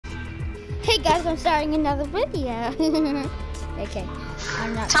Hey guys, I'm starting another video. Okay,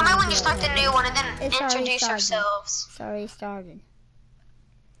 I'm not. Tell me when you start the new one and then It's already introduce started. yourselves. It's already started.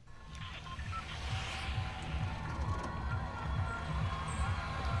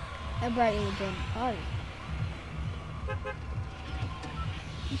 Everybody will join the party.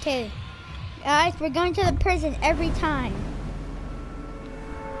 Okay, guys, we're going to the prison every time.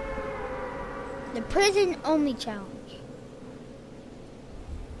 The prison only challenge.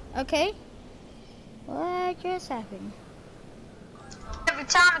 Okay? What just happened? Every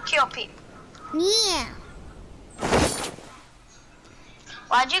time I kill people. Yeah.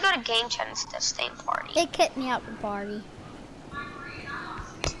 Why'd you go to game chat instead of staying party? They kicked me out the party.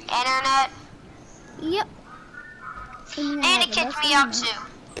 Internet. Yep. And it kicked me out too.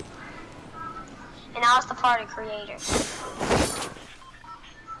 And I was the party creator.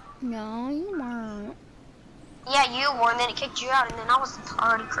 No, you weren't. Yeah, you were, and then it kicked you out, and then I was the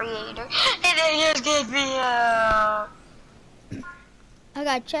party creator. And then it just kicked me out. I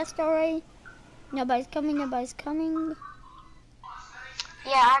got a chest already. Nobody's coming, nobody's coming.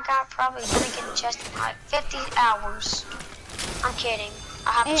 Yeah, I got probably gonna get a chest in like 50 hours. I'm kidding.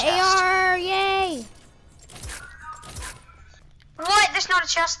 I have a An chest. AR, yay! What? There's not a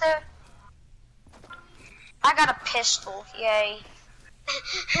chest there? I got a pistol, yay.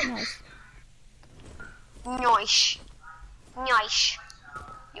 Nice. Nice. Nice.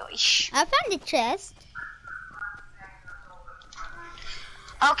 Nice. I found a chest.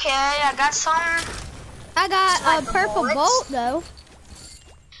 Okay, I got some. I got a Sniper purple bullets. bolt though.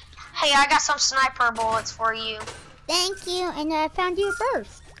 Hey, I got some sniper bullets for you. Thank you, and I found you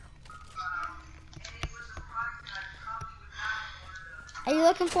first. Are you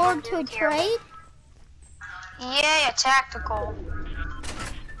looking forward to a trade? Yeah, tactical.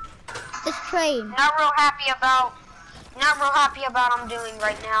 Let's trade. Not real happy about I'm doing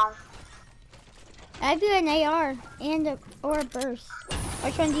right now. I do an AR and or a burst.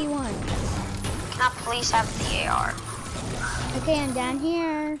 Which one do you want? Can I please have the AR? Okay, I'm down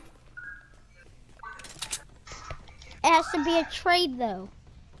here. It has to be a trade though.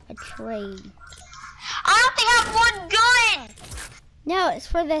 A trade. I only have one gun! No, it's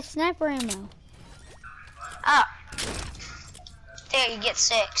for the sniper ammo. Oh. There, you get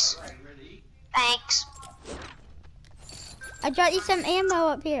 6. Thanks. I got you some ammo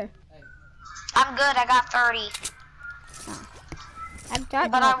up here. I'm good, I got 30. I've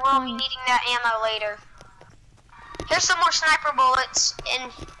got But I like will be 20. needing that ammo later. Here's some more sniper bullets in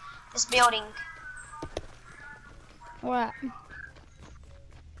this building. What? Oh,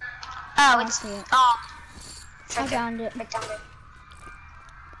 I it's see it. oh. I found it. Right down there.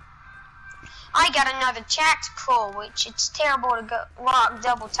 I got another tactical, which it's terrible to go lock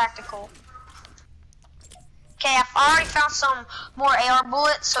double tactical. Okay, I've already found some more AR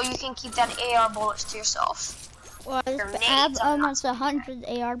bullets, so you can keep that AR bullets to yourself. Well, I have almost 100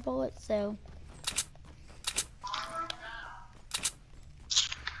 AR bullets, so.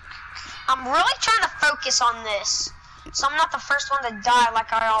 I'm really trying to focus on this, so I'm not the first one to die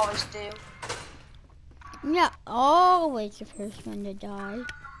like I always do. You're not always the first one to die.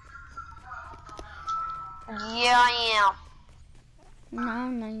 Yeah, I No,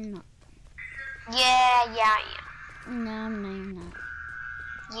 no, you're not. am. Yeah, I am. No, no, you're not.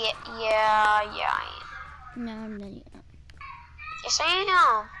 Yeah, I am. No, no, you're not. Yes,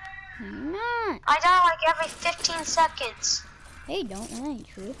 I am. No, you're not. I die like every 15 seconds. Hey, don't. That ain't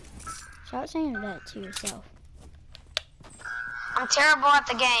true. Stop saying that to yourself. I'm terrible at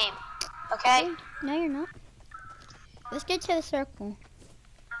the game. Okay? Hey, no, you're not. Let's get to the circle.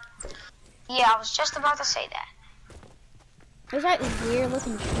 Yeah, I was just about to say that. There's like these weird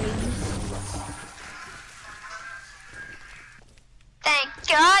looking trees. Thank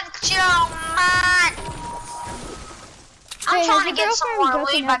God, Joe, man. I'm Hey, trying has to get some your more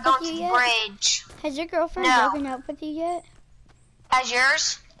girlfriend loot by broken up going with to you the yet? bridge. Has your girlfriend No. broken up with you yet? As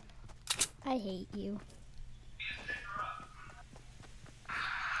yours? I hate you.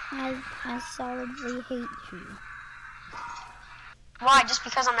 I solidly hate you. Why? Just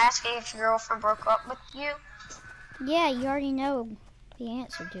because I'm asking if your girlfriend broke up with you? Yeah, you already know the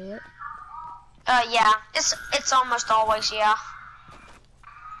answer to it. Yeah. It's almost always yeah.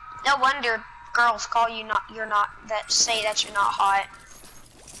 No wonder girls call you say that you're not hot.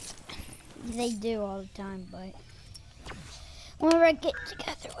 They do all the time, but whenever I get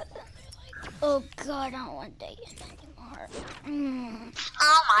together with them, they're like, oh God, I don't want to date him anymore.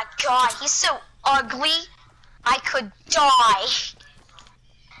 Oh my God, he's so ugly. I could die. Is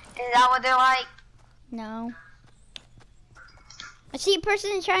that what they're like? No. I see a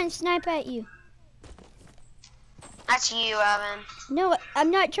person trying to snipe at you. That's you, Evan. No, I'm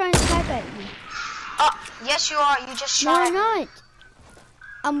not trying to snipe at you. Oh, yes you are. You just No, shot I'm at me. not.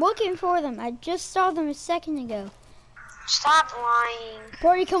 I'm looking for them. I just saw them a second ago. Stop lying.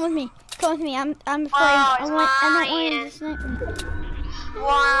 Brody, come with me. Come with me. I'm afraid. Oh, I he's don't want him lying. to snipe me.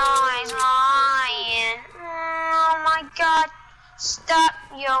 Wow, he's lying. Oh my God. Stop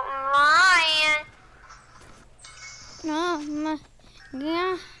your lying. No,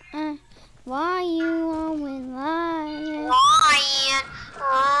 yeah. Why you always lying? Lying.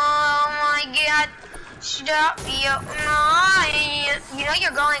 Oh my God. Stop your lying. You know you're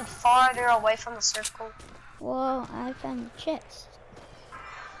going farther away from the circle. Well, I found the chest.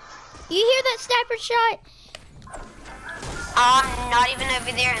 You hear that sniper shot? I'm not even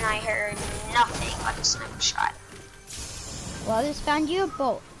over there, and I heard nothing like a sniper shot. Well, I just found you a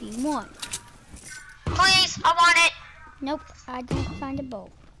bolt. You want? Please, I want it. Nope, I didn't find a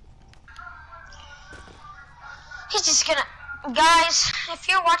bolt. He's just gonna... Guys, if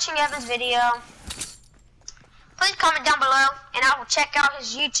you're watching Evan's video, please comment down below, and I will check out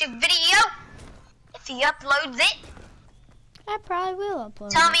his YouTube video if he uploads it. I probably will upload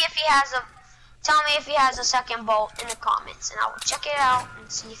Tell it. me if he has a second bolt in the comments, and I will check it out and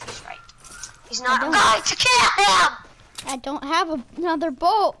see if he's right. He's not. I'm going to kill him. I don't have another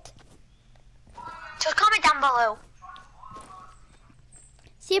bolt. Just comment down below.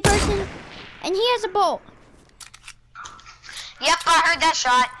 See a person, and he has a bolt. Yep, I heard that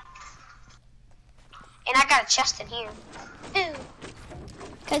shot. And I got a chest in here. Ooh.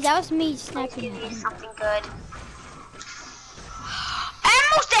 Cause that was me Please sniping give at me him. something good.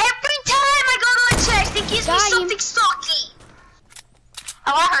 Almost every time I go to a chest, it gives me Got him. something sucky.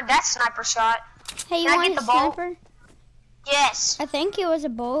 Oh, I heard that sniper shot. Hey, you Can I want get a the bolt? sniper? Yes. I think it was a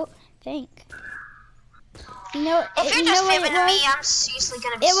bolt. I think. You know, If you're you just know what fibbing it to me, was? I'm seriously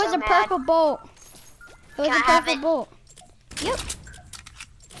gonna be It so was a mad. purple bolt. It was Can a I have purple it? bolt. Yep.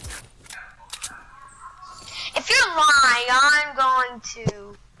 If you're lying, I'm going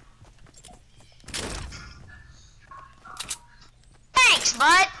to. Thanks,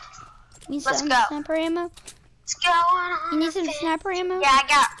 bud. You need Let's some go. sniper ammo? What's going on? You need some sniper ammo? Yeah,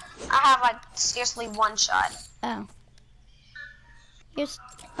 I have like seriously one shot. Oh. Here's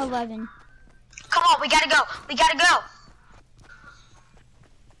 11. Come on, we gotta go. We gotta go.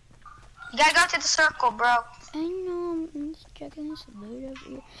 You gotta go to the circle, bro. I know, I'm just checking this loot over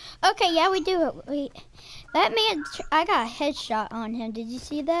here. Okay, yeah, we do it. Wait. That man, I got a headshot on him. Did you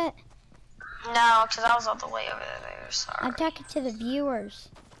see that? No, because I was all the way over there. Sorry. I'm talking to the viewers.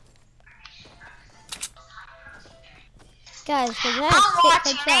 Guys, was that I'm a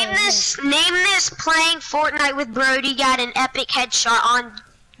watching. sick headshot? Name this playing Fortnite with Brody got an epic headshot on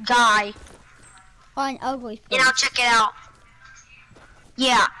guy. On ugly face. And I'll check it out.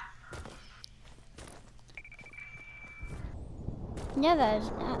 Yeah. Yeah, that is.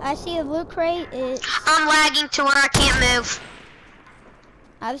 I see a loot crate. I'm lagging to where I can't move.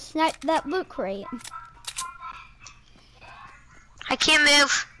 I've sniped that loot crate. I can't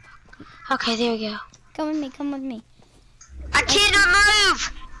move. Okay, there we go. Come with me, come with me. I cannot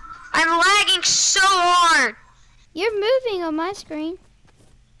move. I'm lagging so hard. You're moving on my screen.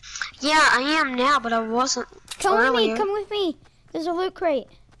 Yeah, I am now, but I wasn't Come earlier. with me, come with me. There's a loot crate.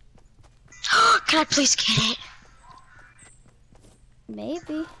 Can I please get it?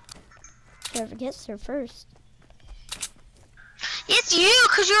 Maybe. Whoever gets there first. It's you,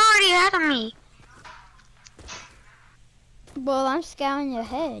 because you're already ahead of me. Well, I'm scouting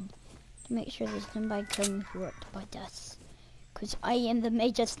ahead to make sure there's nobody coming for but us. Because I am the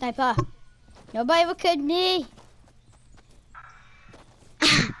major sniper. Nobody will kill me.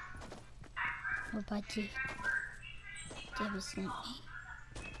 Nobody. Devastate me.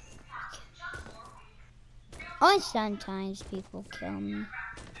 Only sometimes people kill me.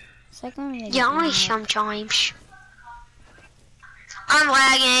 It's like when they Yeah, get only mad. sometimes. I'm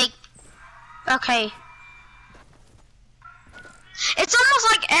lagging. Okay. It's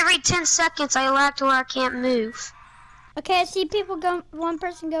almost like every 10 seconds I lag to where I can't move. Okay, I see people going. One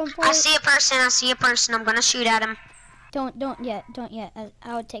person going for I it. see a person. I'm gonna shoot at him. Don't yet.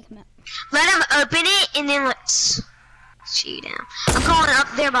 I would take him out. Let him open it and then let's shoot him. I'm going up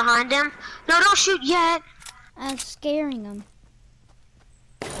there behind him. No, don't shoot yet. I'm scaring him.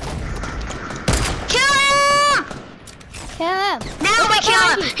 Kill him! Kill him. Now we kill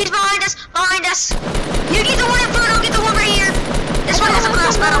him. He's behind us. Behind us. You get the one in front. I'll get the one right here. This one has a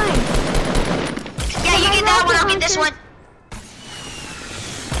crossbow. Yeah, you get that one. I'll get this one.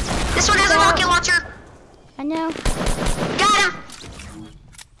 This one has a rocket launcher. I know. Got him.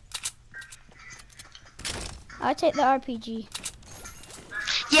 I'll take the RPG.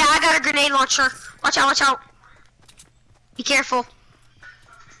 Yeah, I got a grenade launcher. Watch out, watch out. Be careful.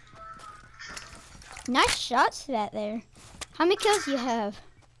 Nice shots to that there. How many kills do you have?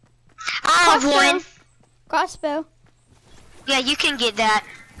 I have one. Crossbow. Yeah, you can get that.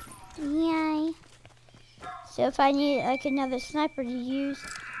 Yay. So if I need like another sniper to use,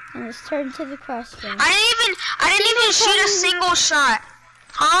 then let's turn to the crossbow. I didn't even shoot a single shot.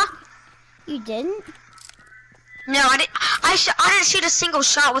 Huh? You didn't? No, I didn't. I didn't shoot a single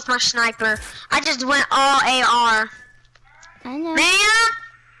shot with my sniper. I just went all AR. I know. Ma'am?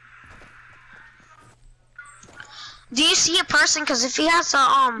 Do you see a person? Cause if he has a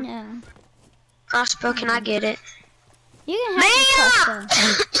No. crossbow, can I get it? You can have the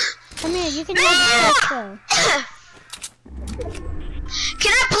crossbow. Come here, you can have the crossbow.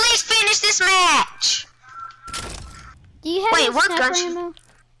 Can I please finish this match? Do you have Wait, any what sniper gun? ammo?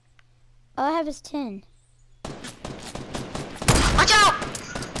 All I have is 10. Watch out!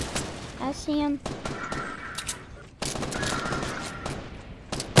 I see him.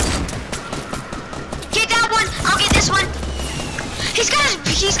 Get that one. I'll get this one. He's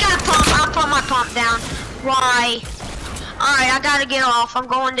got a pump. I'll put my pump down. Why? All right, I gotta get off. I'm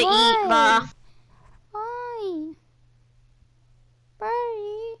going to eat. Bye. Why?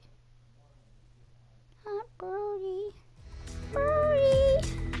 Brody. Not Brody. Brody.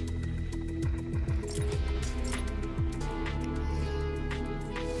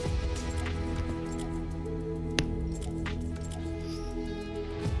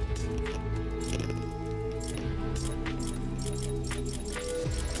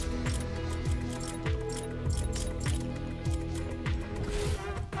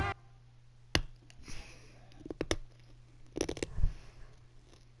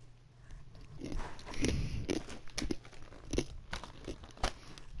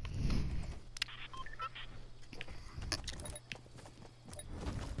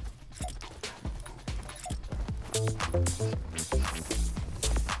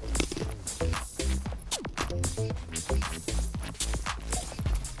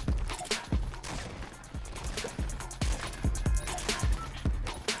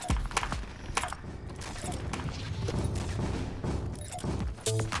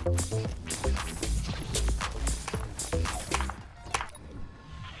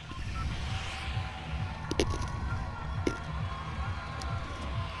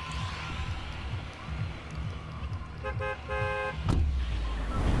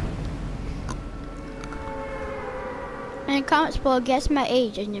 And comments below, guess my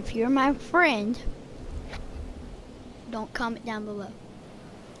age, and if you're my friend, don't comment down below.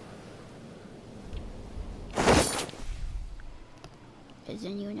 Because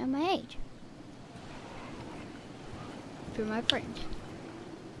then you know my age. If you're my friend.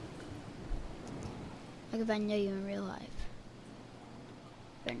 Like if I know you in real life.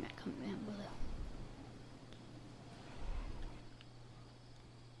 Better not comment down below.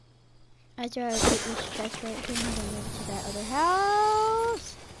 After I take this chest right here, I'm gonna move to that other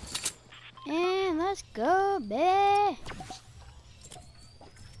house. And let's go, baby.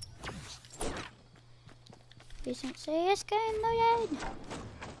 Please don't say it's getting loaded.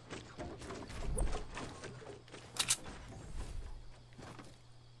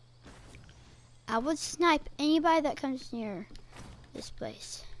 I would snipe anybody that comes near this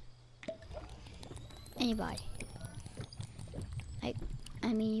place. Anybody.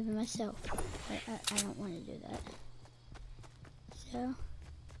 I mean, even myself. But I don't want to do that. So.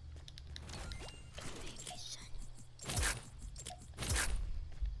 Maybe, son.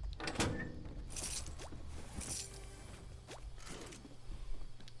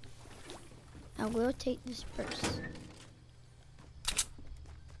 I will take this purse.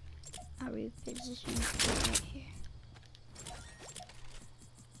 I'll reposition it right here.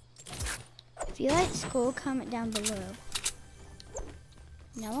 If you like school, comment down below.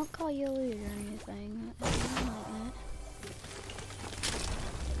 And I won't call you a loser or anything. I don't like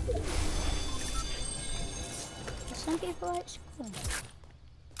that. Some people like school.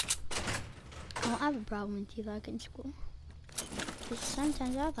 I don't have a problem with you liking school. Because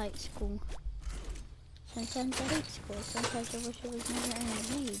sometimes I like school. Sometimes I hate school. Sometimes I wish it was never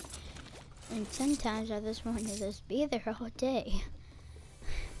ever made. And sometimes I just want to just be there all day.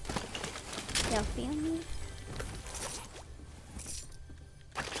 Y'all feel me?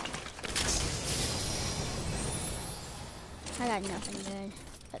 I got nothing good,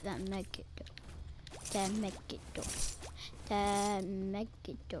 but that make it do. That make it do. That make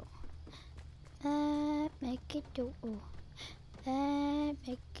it do. That make it do. That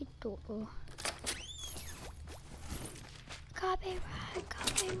make it do. Copyright,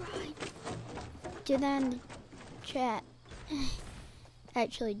 copyright. Do that in the chat.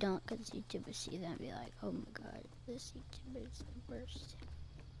 Actually don't, because YouTube will see that and be like, oh my god, this YouTuber is the worst.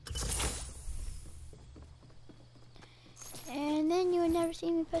 And then you would never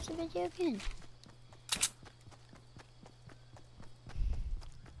see me post a video again.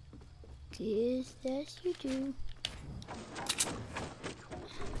 Cause that's you do.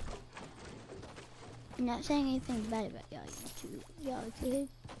 I'm not saying anything bad about y'all YouTube. Y'all good.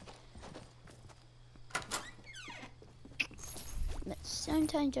 But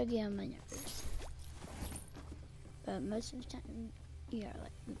sometimes y'all get on my nerves. But most of the time, y'all are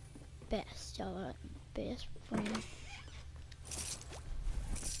like the best. Y'all are like the best friends.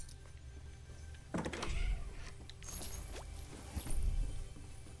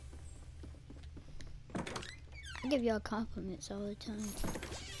 I give y'all compliments all the time.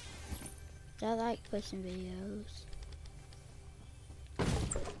 I like posting videos.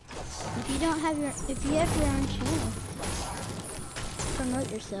 If you have your own channel,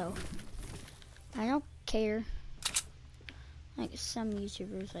 promote yourself. I don't care. Like some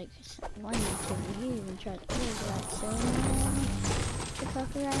YouTubers, like one YouTuber, he even tried to like so the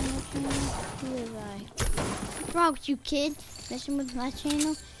copyright on my channel. He was like, "What's wrong with you, kid? Messing with my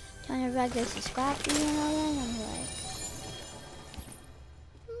channel? Telling everybody to subscribe to you and all that." And I'm like,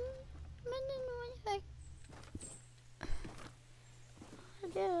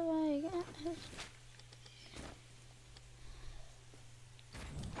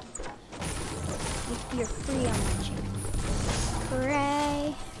 you're free on my channel.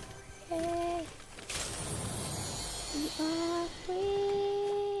 Hooray! Hooray! You are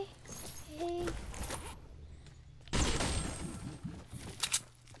free!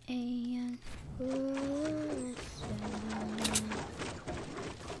 And listen.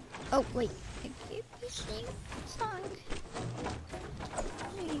 Oh wait, I can't be singing the song.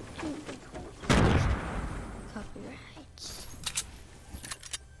 Copyrights.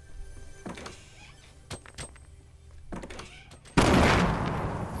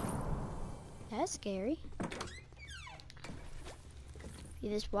 That's scary. You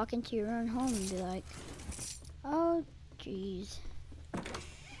just walk into your own home and be like, oh jeez.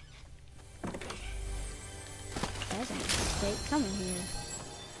 That's a mistake coming here.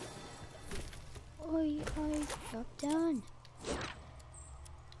 Oi, oi, drop down.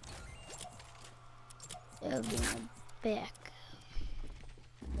 That'll be my back.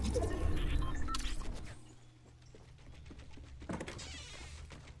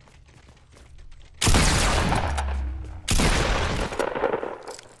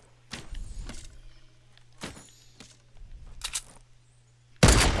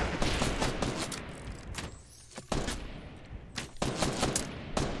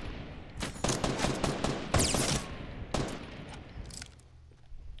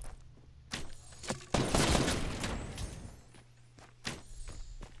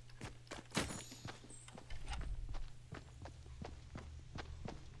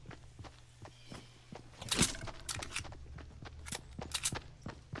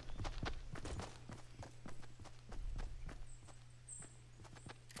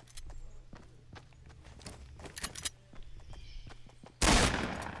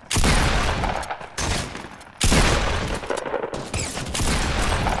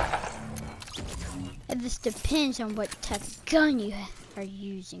 This depends on what type of gun you are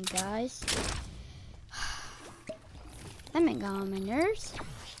using, guys. That man got on my nerves.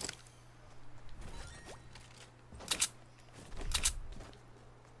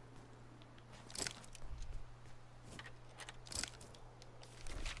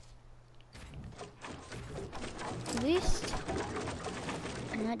 At least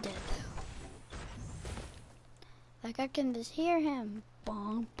I'm not dead though. Like I can just hear him.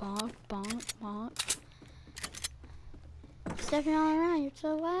 Bonk, bonk, bonk, bonk. Stepping all around, you're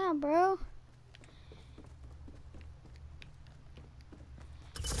so loud, bro.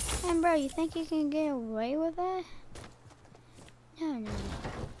 And bro, you think you can get away with that? No, no,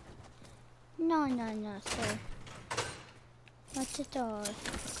 no. No, no, no, sir. Not at all.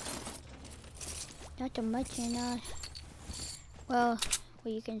 Not too much, you know. Well,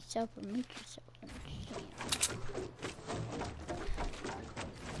 you can self-promote yourself.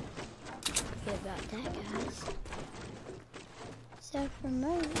 Forget about that, guys.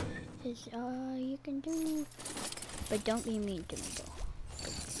 Self-promote is all you can do. But don't be mean to me, though.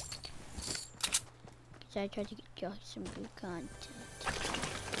 Because I try to get y'all some good content.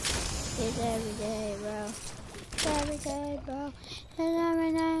 It's every day, bro. It's every day, bro. It's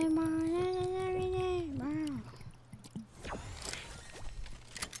every day, bro. It's every day, bro.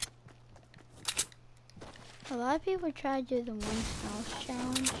 A lot of people try to do the one house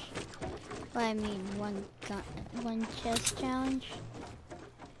challenge. Well, I mean one chest challenge.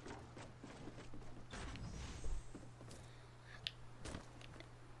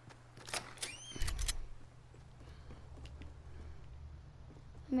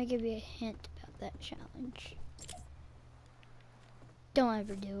 Let me give you a hint about that challenge. Don't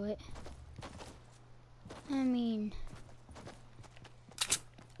ever do it. I mean,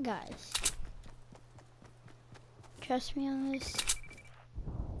 guys, trust me on this.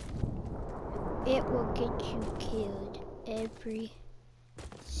 It will get you killed every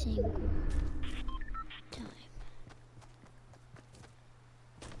single time.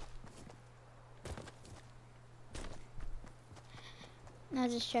 Now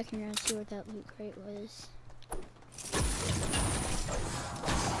just checking around to see what that loot crate was.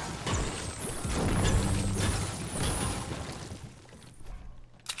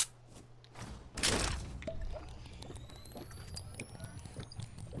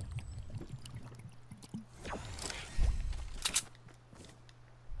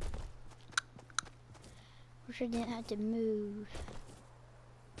 Wish I didn't have to move.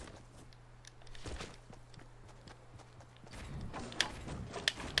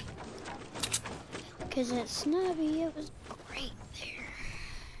 Because at Snobby, it was great there.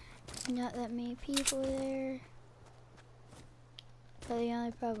 Not that many people there. But the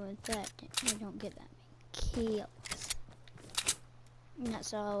only problem with that, you don't get that many kills. And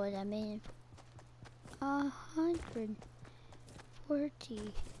that's all what I mean.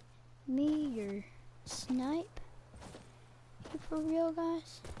 140 meter snipe? You for real,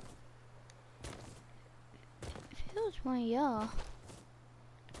 guys? If it was one of y'all,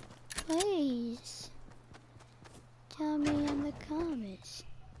 please tell me in the comments.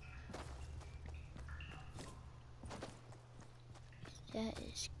 That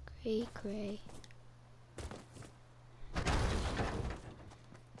is cray.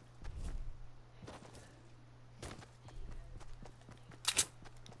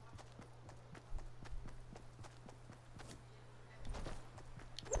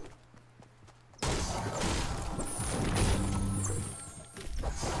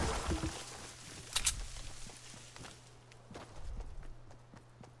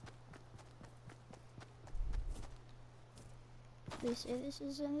 This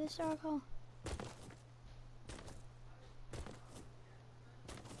is in this circle.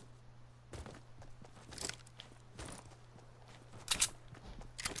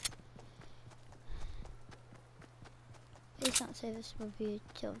 Please don't say this will be a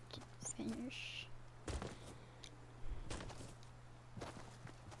tilted finish.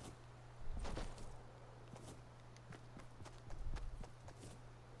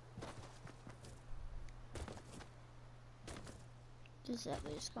 Is that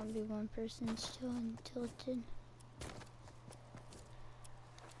there's gonna be one person still untilted?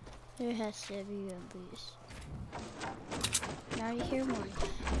 There has to be at least. I already hear one. See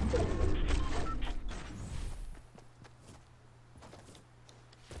him in there.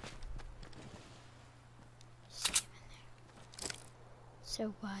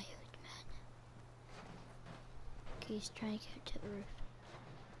 So wild, man. Okay, he's trying to get to the roof.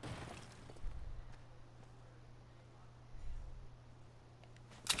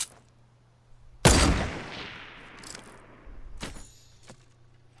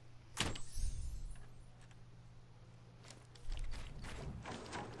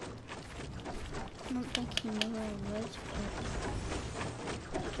 I don't think he knew where I was,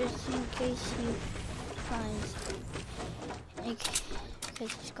 but just in case he finds,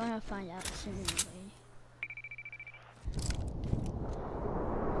 because he's gonna find out soon anyway.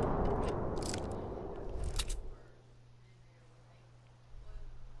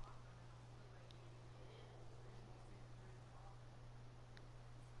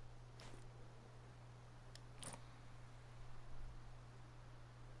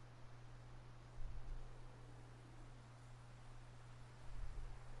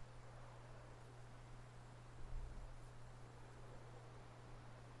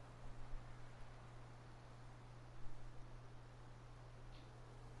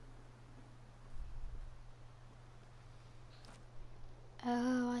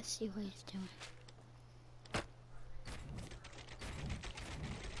 Oh, I see what he's doing.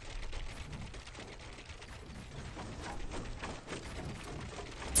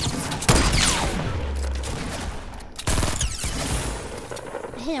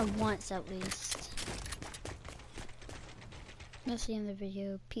 I hit him once at least. I'll see you in the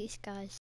video. Peace, guys.